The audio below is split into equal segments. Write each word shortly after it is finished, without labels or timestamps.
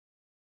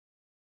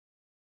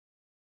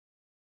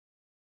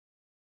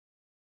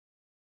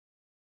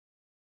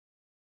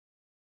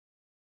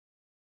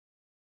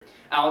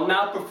I will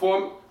now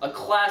perform a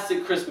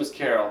classic Christmas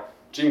carol,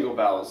 Jingle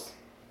Bells.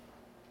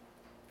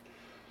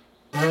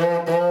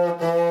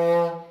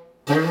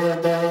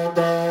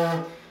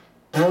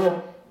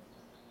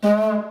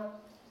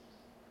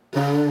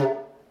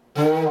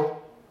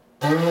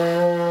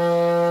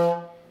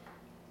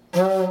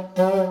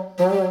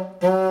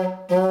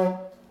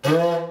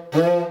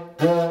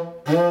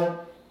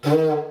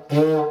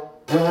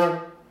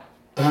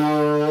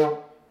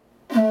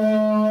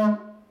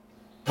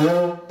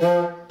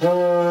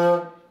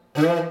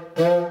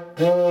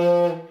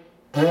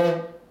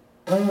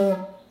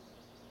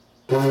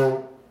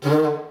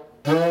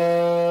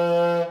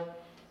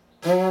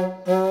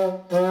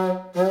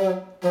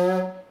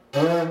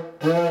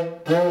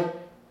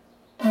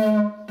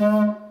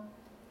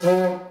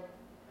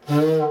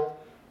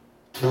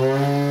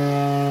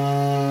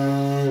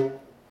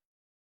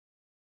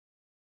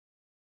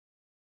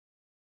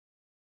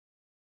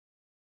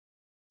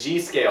 G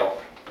scale.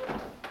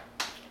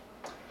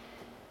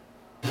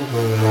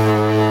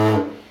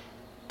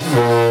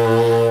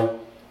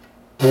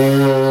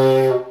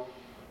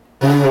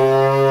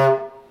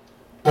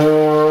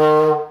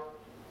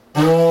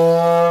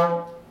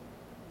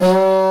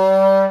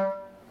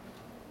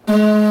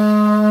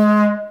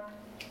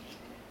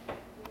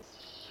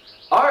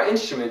 Our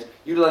instrument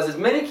utilizes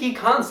many key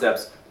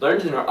concepts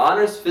learned in our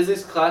honors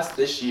physics class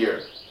this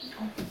year.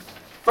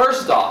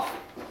 First off,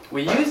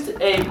 we used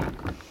a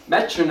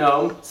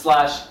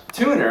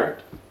metronome/tuner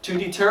to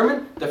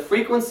determine the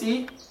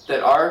frequency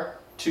that our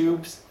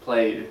tubes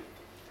played.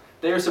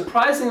 They are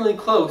surprisingly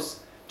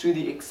close to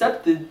the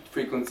accepted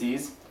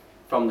frequencies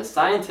from the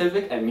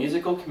scientific and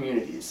musical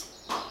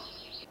communities.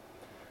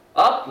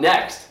 Up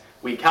next,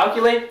 we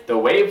calculate the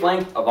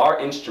wavelength of our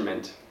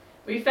instrument.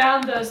 We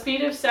found the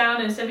speed of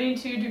sound in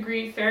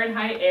 72-degree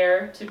Fahrenheit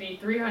air to be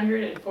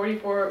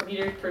 344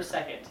 meters per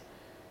second.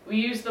 We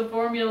use the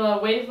formula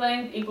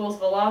wavelength equals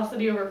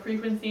velocity over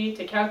frequency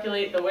to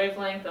calculate the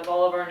wavelength of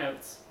all of our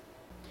notes.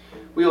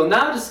 We will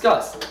now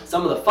discuss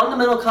some of the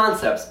fundamental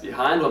concepts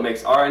behind what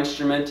makes our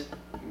instrument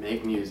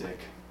make music.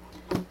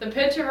 The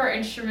pitch of our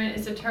instrument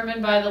is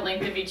determined by the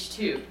length of each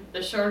tube.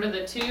 The shorter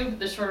the tube,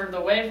 the shorter the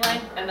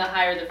wavelength, and the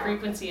higher the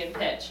frequency and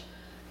pitch.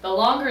 The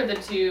longer the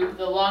tube,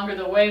 the longer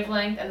the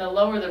wavelength, and the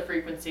lower the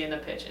frequency and the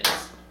pitch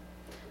is.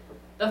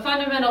 The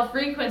fundamental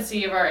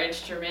frequency of our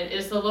instrument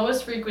is the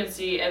lowest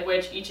frequency at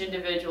which each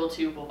individual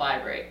tube will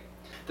vibrate.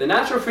 The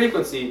natural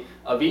frequency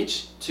of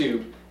each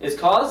tube is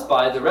caused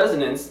by the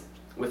resonance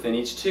within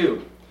each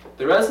tube.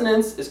 The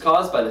resonance is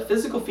caused by the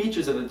physical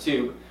features of the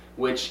tube,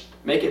 which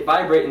make it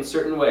vibrate in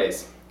certain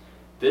ways.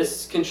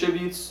 This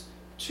contributes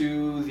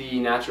to the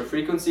natural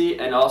frequency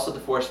and also the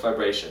forced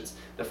vibrations.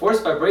 The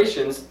forced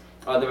vibrations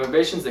are the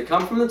vibrations that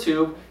come from the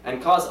tube and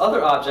cause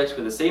other objects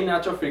with the same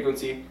natural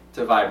frequency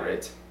to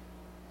vibrate.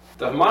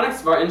 The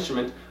harmonics of our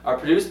instrument are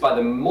produced by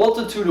the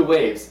multitude of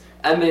waves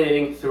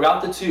emanating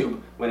throughout the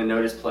tube when a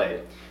note is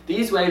played.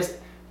 These waves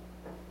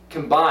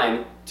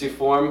combine to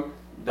form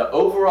the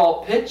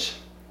overall pitch,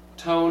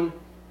 tone,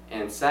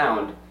 and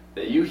sound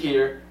that you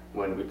hear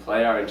when we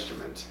play our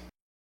instrument.